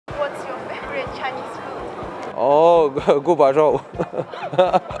Oh, 锅包肉。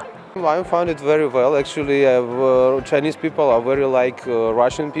I found it very well. Actually, Chinese people are very like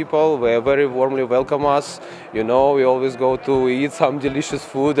Russian people. They very warmly welcome us. You know, we always go to eat some delicious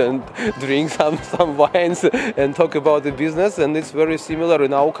food and drink some wines and talk about the business. And it's very similar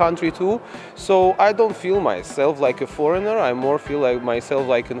in our country too. So I don't feel myself like a foreigner. I more feel like myself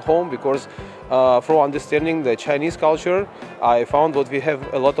like in home because from understanding the Chinese culture, I found that we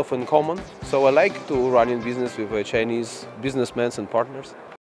have a lot of in common. So I like to run in business with Chinese businessmen and partners.